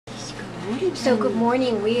morning. So good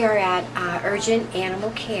morning. We are at Urgent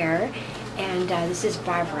Animal Care, and this is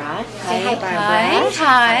Barbara. Say hi, Barbara.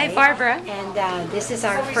 Hi, Barbara. And this is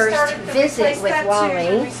our first visit with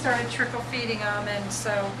Wally. We started trickle feeding him, and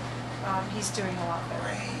so he's doing a lot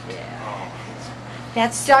better. Yeah.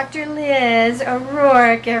 That's Dr. Liz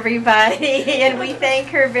O'Rourke, everybody, and we thank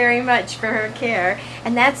her very much for her care.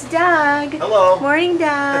 And that's Doug. Hello. Morning,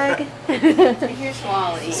 Doug. Here's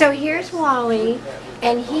Wally. So here's Wally,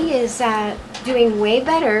 and he is doing way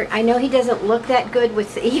better. I know he doesn't look that good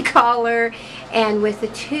with the e-collar and with the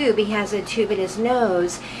tube. He has a tube in his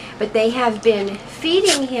nose, but they have been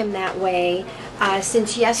feeding him that way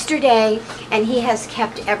since yesterday, and he has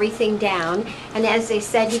kept everything down. And as they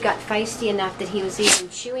said, he got feisty enough that he was even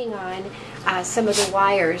chewing on some of the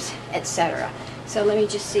wires, etc. So let me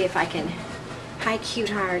just see if I can. Hi, cute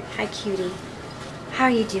heart. Hi, cutie. How are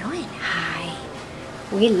you doing? Hi.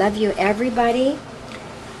 We love you, everybody.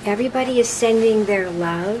 Everybody is sending their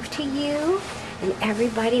love to you, and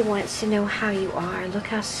everybody wants to know how you are. Look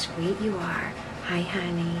how sweet you are. Hi,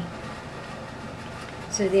 honey.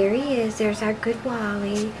 So there he is. There's our good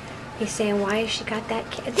Wally. He's saying, why has she got that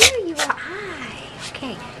kid? There you are. Hi.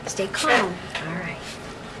 Okay. Stay calm. All right.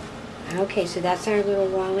 Okay, so that's our little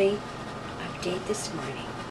Wally update this morning.